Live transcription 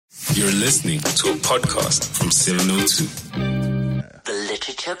You're listening to a podcast from 702. The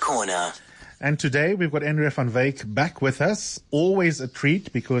Literature Corner. And today we've got Andrea van Wyk back with us. Always a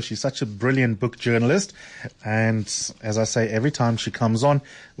treat because she's such a brilliant book journalist. And as I say, every time she comes on,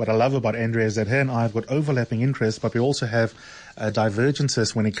 what I love about Andrea is that her and I have got overlapping interests, but we also have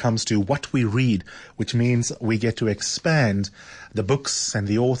divergences when it comes to what we read, which means we get to expand the books and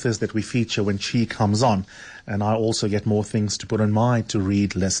the authors that we feature when she comes on. And I also get more things to put on my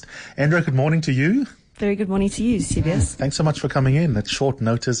to-read list. Andrea, good morning to you. Very good morning to you, CBS. Thanks so much for coming in at short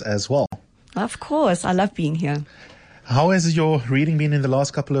notice as well. Of course, I love being here. How has your reading been in the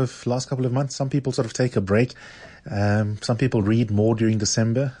last couple of months? Some people sort of take a break. Some people read more during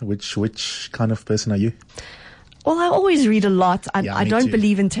December. Which kind of person are you? Well, I always read a lot. I don't too.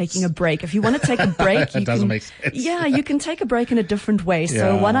 believe in taking a break. If you want to take a break, you doesn't can, make sense. Yeah, you can take a break in a different way.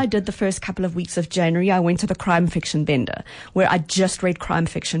 So Yeah. what I did the first couple of weeks of January, I went to the crime fiction bender where I just read crime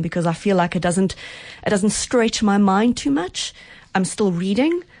fiction because I feel like it doesn't stretch my mind too much. I'm still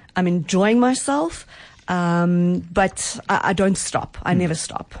reading. I'm enjoying myself. But I don't stop. I never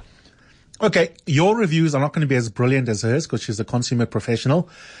stop. Okay, your reviews are not going to be as brilliant as hers because she's a consummate professional,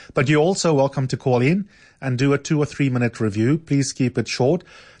 but you're also welcome to call in and do a 2 or 3 minute review. Please keep it short.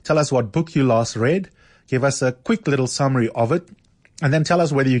 Tell us what book you last read. Give us a quick little summary of it. And then tell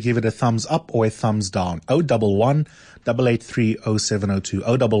us whether you give it a thumbs up or a thumbs down. 011 883 0702.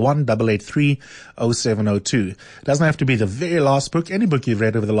 011 883 0702. It doesn't have to be the very last book, any book you've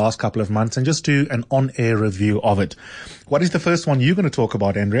read over the last couple of months, and just do an on-air review of it. What is the first one you're going to talk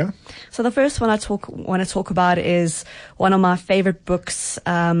about, Andrea? So the first one I want to talk about is one of my favorite books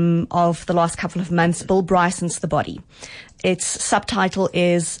of the last couple of months, Bill Bryson's The Body. Its subtitle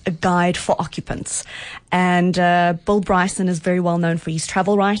is A Guide for Occupants. And Bill Bryson is very well known for his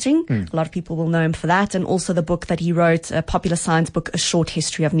travel writing. A lot of people will know him for that. And also the book that he wrote, a popular science book, A Short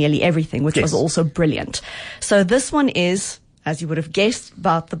History of Nearly Everything, which was also brilliant. So this one is, as you would have guessed,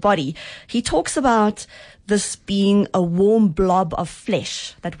 about the body. He talks about this being a warm blob of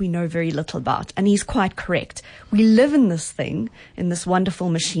flesh that we know very little about. And he's quite correct. We live in this thing, in this wonderful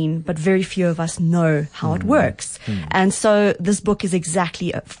machine, but very few of us know how it works. And so this book is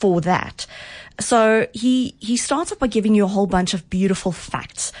exactly for that. So he starts off by giving you a whole bunch of beautiful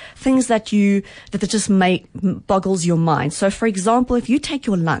facts, things that just boggles your mind. So for example, if you take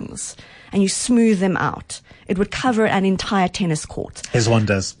your lungs and you smooth them out, it would cover an entire tennis court. As one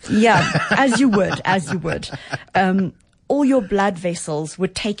does. Yeah, as you would. All your blood vessels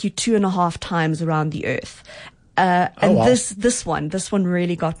would take you 2.5 times around the earth. Wow. This one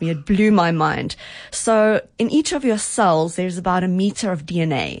really got me. It blew my mind. So in each of your cells, there's about 1 meter of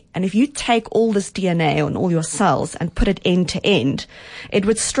DNA. And if you take all this DNA on all your cells and put it end to end, it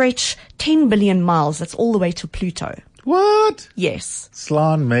would stretch 10 billion miles. That's all the way to Pluto. What? Yes.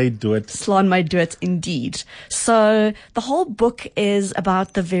 Slan may do it. Slan may do it indeed. So the whole book is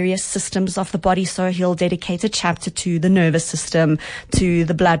about the various systems of the body. So he'll dedicate a chapter to the nervous system, to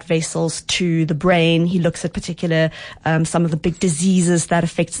the blood vessels, to the brain. He looks at particular, some of the big diseases that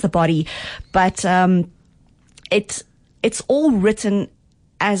affects the body. But, it's all written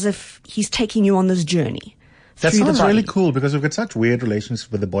as if he's taking you on this journey. That sounds really cool because we've got such weird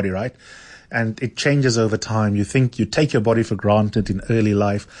relations with the body, right? And it changes over time. You think you take your body for granted in early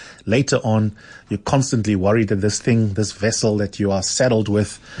life. Later on, you're constantly worried that this vessel that you are saddled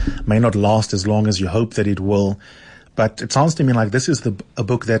with may not last as long as you hope that it will. But it sounds to me like this is a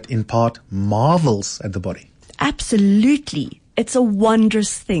book that in part marvels at the body. Absolutely. It's a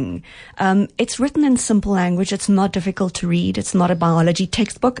wondrous thing. It's written in simple language. It's not difficult to read. It's not a biology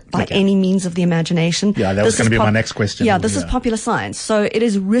textbook by any means of the imagination. Yeah, that was going to be my next question. Yeah, this is popular science. So it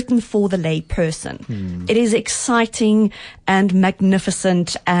is written for the lay person. It is exciting and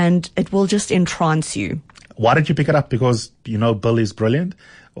magnificent, and it will just entrance you. Why did you pick it up? Because you know Bill is brilliant,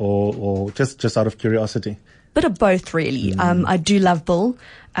 or just out of curiosity? Bit of both, really. I do love Bill.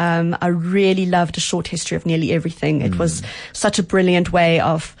 I really loved A Short History of Nearly Everything. It was such a brilliant way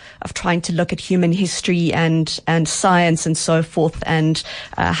of trying to look at human history and science and so forth, and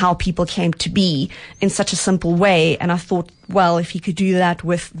how people came to be in such a simple way. And I thought, well, if he could do that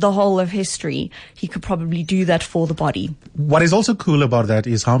with the whole of history, he could probably do that for the body. What is also cool about that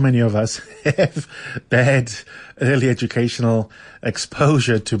is how many of us have bad early educational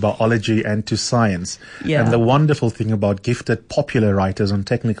exposure to biology and to science. Yeah. And the wonderful thing about gifted popular writers on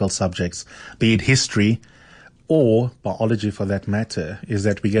technical subjects, be it history or biology for that matter, is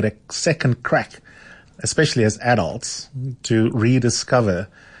that we get a second crack, especially as adults, to rediscover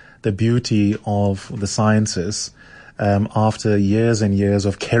the beauty of the sciences after years and years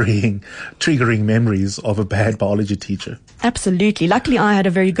of carrying triggering memories of a bad biology teacher. Absolutely. Luckily, I had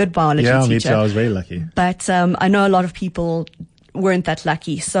a very good biology teacher. Yeah, me too. I was very lucky. But I know a lot of people weren't that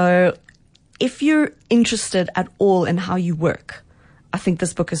lucky. So if you're interested at all in how you work, I think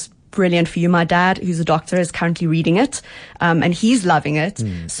this book is brilliant for you. My dad, who's a doctor, is currently reading it, and he's loving it.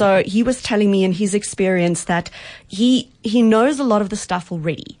 So he was telling me in his experience that he knows a lot of the stuff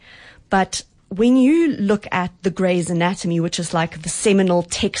already. But when you look at the Gray's Anatomy, which is like the seminal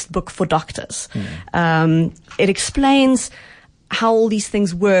textbook for doctors, it explains how all these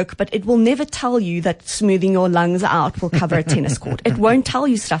things work, but it will never tell you that smoothing your lungs out will cover a tennis court. It won't tell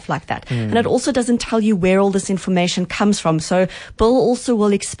you stuff like that. And it also doesn't tell you where all this information comes from. So Bill also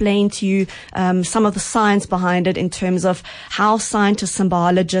will explain to you some of the science behind it in terms of how scientists and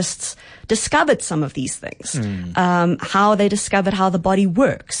biologists discovered some of these things, how they discovered how the body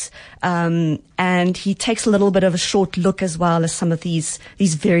works. And he takes a little bit of a short look as well as some of these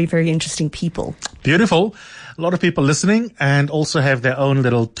very, very interesting people. Beautiful. A lot of people listening and also have their own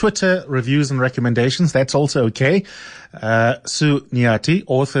little Twitter reviews and recommendations. That's also okay. Sue Niati,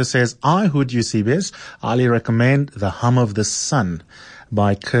 author, says, I, Hood Eusebius, highly recommend The Hum of the Sun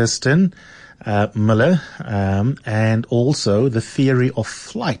by Kirsten Miller, and also The Theory of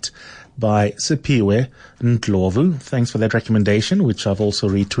Flight by Sipiwe Ndlovu. Thanks for that recommendation, which I've also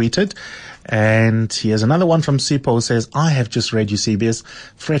retweeted. And here's another one from Sipo, says, I have just read Eusebius,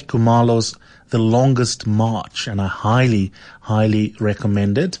 Fred Kumalo's The Longest March, and I highly, highly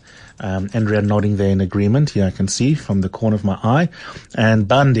recommend it. Andrea nodding there in agreement. Here I can see from the corner of my eye. And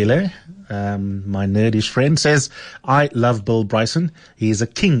Bandile, my nerdish friend, says, I love Bill Bryson. He is a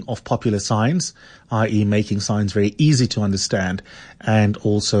king of popular science, i.e. making science very easy to understand and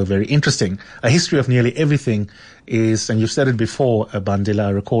also very interesting. A history of nearly everything is, and you've said it before, Bandila, I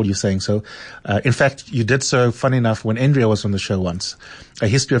recall you saying so. In fact, you did so, funny enough, when Andrea was on the show once. A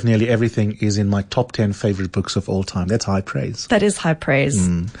History of Nearly Everything is in my top 10 favorite books of all time. That's high praise. That is high praise.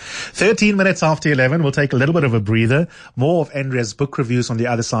 13 minutes after 11. We'll take a little bit of a breather. More of Andrea's book reviews on the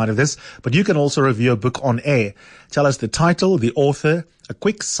other side of this. But you can also review a book on air. Tell us the title, the author, a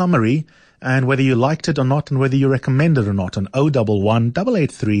quick summary, and whether you liked it or not, and whether you recommend it or not on 011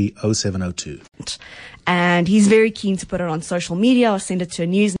 883 0702. And he's very keen to put it on social media or send it to a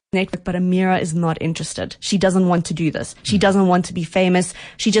news network, but Amira is not interested. She doesn't want to do this. She doesn't want to be famous.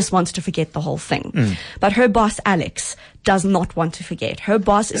 She just wants to forget the whole thing. But her boss, Alex, does not want to forget. Her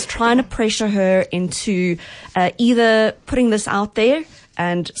boss is trying to pressure her into either putting this out there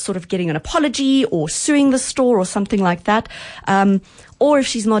and sort of getting an apology or suing the store or something like that. Or if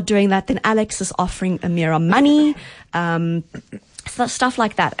she's not doing that, then Alex is offering Amira money, stuff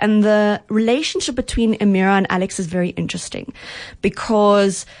like that. And the relationship between Amira and Alex is very interesting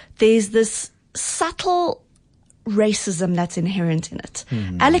because there's this subtle racism that's inherent in it.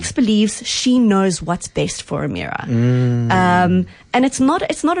 Alex believes she knows what's best for Amira. And it's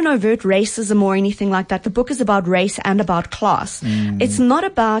not an overt racism or anything like that. The book is about race and about class. It's not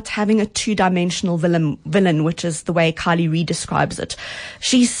about having a two-dimensional villain, which is the way Kylie Reid describes it.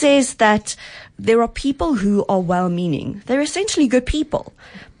 She says that there are people who are well-meaning. They're essentially good people,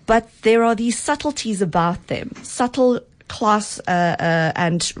 but there are these subtleties about them, subtle class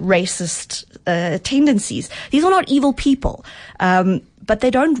and racist tendencies. These are not evil people, but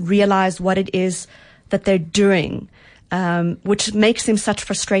they don't realize what it is that they're doing, which makes them such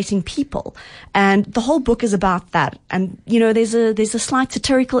frustrating people. And the whole book is about that. And there's a slight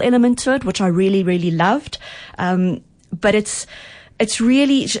satirical element to it, which I really, really loved. But it's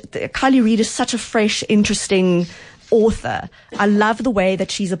really, Kylie Reid is such a fresh, interesting author. I love the way that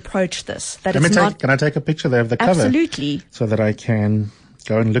she's approached this. Can I take a picture there of the cover? Absolutely. So that I can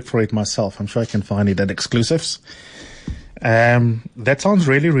go and look for it myself. I'm sure I can find it at Exclusives. That sounds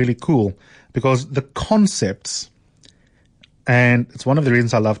really, really cool because the concepts, and it's one of the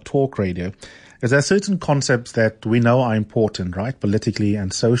reasons I love talk radio, is there are certain concepts that we know are important, right? Politically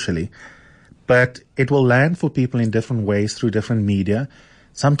and socially. But it will land for people in different ways through different media.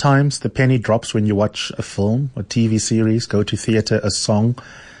 Sometimes the penny drops when you watch a film, a TV series, go to theater, a song,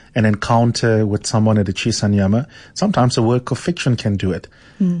 an encounter with someone at a Chisanyama. Sometimes a work of fiction can do it.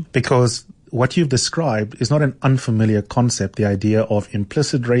 Because what you've described is not an unfamiliar concept, the idea of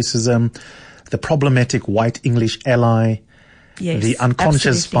implicit racism, the problematic white English ally, the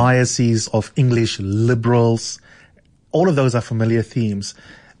unconscious biases of English liberals. All of those are familiar themes.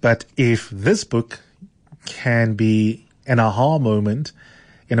 But if this book can be an aha moment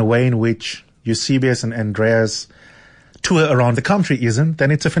in a way in which Eusebius and Andrea's tour around the country isn't,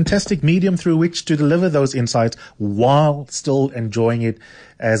 then it's a fantastic medium through which to deliver those insights while still enjoying it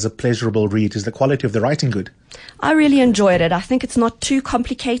as a pleasurable read. Is the quality of the writing good? I really enjoyed it. I think it's not too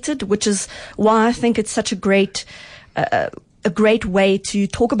complicated, which is why I think it's such a great way to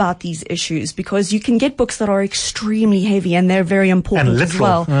talk about these issues, because you can get books that are extremely heavy and they're very important And as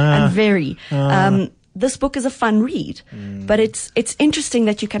literal. well. And very. This book is a fun read, but it's interesting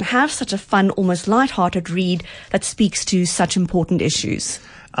that you can have such a fun, almost light-hearted read that speaks to such important issues.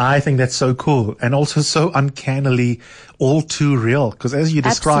 I think that's so cool, and also so uncannily all too real. Because as you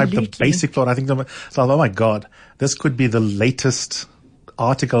described the Absolutely. basic plot, I think, oh my God, this could be the latest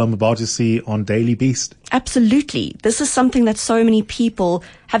article I'm about to see on Daily Beast. Absolutely. This is something that so many people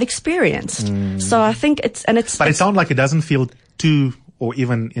have experienced. So I think But it sounds like it doesn't feel too, or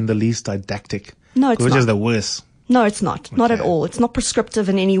even in the least, didactic. No, it's which not. is the worst. No, it's not. Not at Okay. all. It's not prescriptive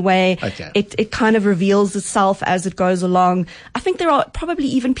in any way. Okay. It kind of reveals itself as it goes along. I think there are probably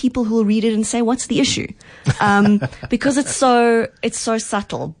even people who will read it and say, what's the issue? Because it's so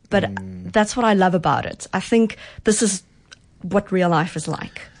subtle. But that's what I love about it. I think this is what real life is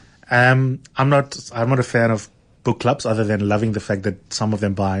like. I'm not a fan of book clubs, other than loving the fact that some of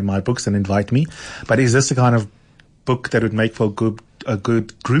them buy my books and invite me. But is this the kind of book that would make for a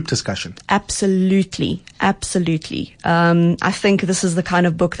good group discussion? Absolutely. Absolutely. I think this is the kind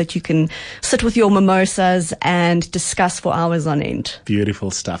of book that you can sit with your mimosas and discuss for hours on end.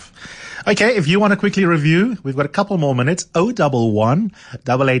 Beautiful stuff. Okay, if you want to quickly review, we've got a couple more minutes. 011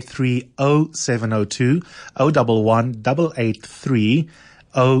 883 0702 011 883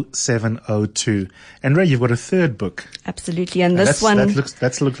 0702. And Ray, you've got a third book. Absolutely. And this one...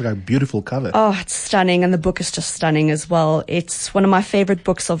 That looks like a beautiful cover. Oh, it's stunning. And the book is just stunning as well. It's one of my favorite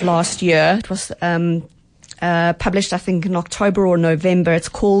books of last year. It was published, I think, in October or November. It's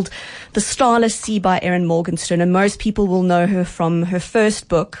called The Starless Sea by Erin Morgenstern. And most people will know her from her first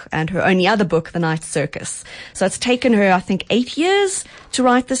book and her only other book, The Night Circus. So it's taken her, I think, 8 years to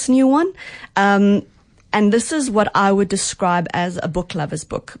write this new one. And this is what I would describe as a book lover's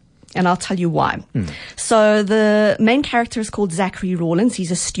book. And I'll tell you why. So the main character is called Zachary Rawlins.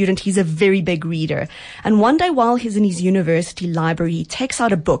 He's a student. He's a very big reader. And one day while he's in his university library, he takes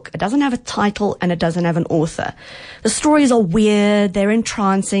out a book. It doesn't have a title and it doesn't have an author. The stories are weird. They're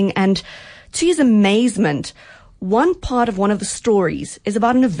entrancing. And to his amazement, one part of one of the stories is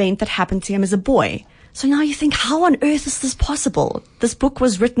about an event that happened to him as a boy. So now you think, how on earth is this possible? This book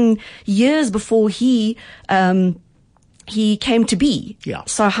was written years before he came to be. Yeah.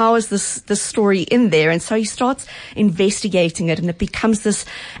 So how is this story in there? And so he starts investigating it, and it becomes this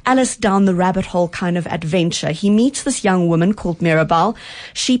Alice down the rabbit hole kind of adventure. He meets this young woman called Mirabelle.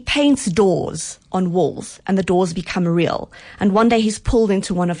 She paints doors on walls, and the doors become real. And one day he's pulled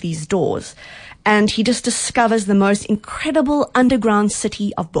into one of these doors, and he just discovers the most incredible underground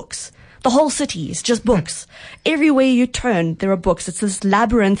city of books. The whole city is just books. Everywhere you turn, there are books. It's this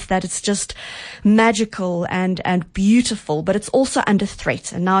labyrinth that it's just magical and beautiful, but it's also under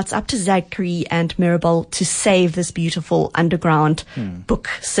threat. And now it's up to Zachary and Mirabelle to save this beautiful underground book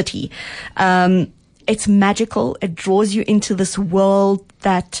city. It's magical. It draws you into this world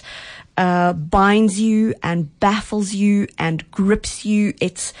that binds you and baffles you and grips you.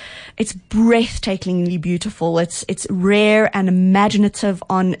 It's breathtakingly beautiful. It's rare and imaginative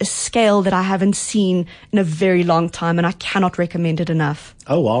on a scale that I haven't seen in a very long time, and I cannot recommend it enough.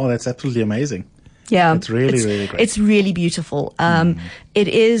 Oh, wow. That's absolutely amazing. Yeah. It's really great. It's really beautiful. It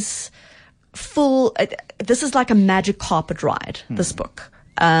is full. This is like a magic carpet ride, this book.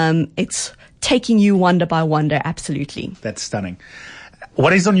 It's taking you wonder by wonder. Absolutely. That's stunning.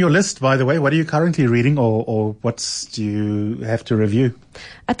 What is on your list, by the way? What are you currently reading, or what do you have to review?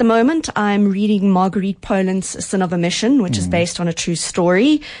 At the moment, I'm reading Marguerite Poland's Sin of Omission, which is based on a true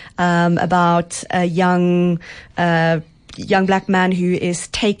story about a young black man who is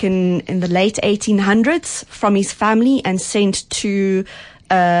taken in the late 1800s from his family and sent to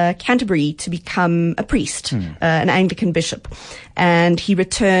Canterbury to become a priest, an Anglican bishop. And he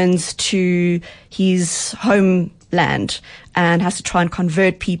returns to his homeland and has to try and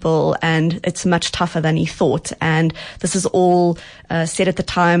convert people, and it's much tougher than he thought. And this is all set at the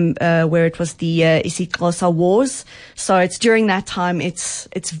time where it was the isiXhosa Wars. So it's during that time. It's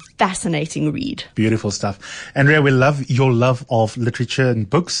fascinating read. Beautiful stuff. Andrea, we love your love of literature and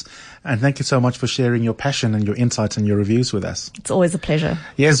books, and thank you so much for sharing your passion and your insights and your reviews with us. It's always a pleasure.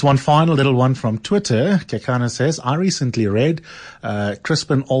 Here's one final little one from Twitter. Kekana says, I recently read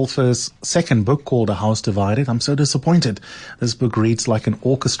Crispin Olfer's second book called A House Divided. I'm so disappointed. This book reads like an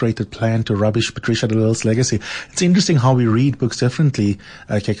orchestrated plan to rubbish Patricia de Lille's legacy. It's interesting how we read books differently,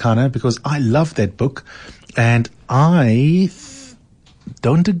 Kekana, because I love that book. And I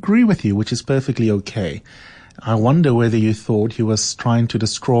don't agree with you, which is perfectly okay. I wonder whether you thought he was trying to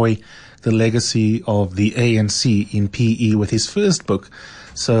destroy the legacy of the ANC in PE with his first book.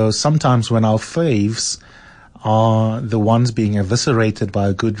 So sometimes when our faves are the ones being eviscerated by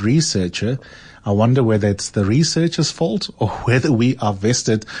a good researcher, I wonder whether it's the researcher's fault or whether we are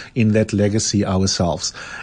vested in that legacy ourselves.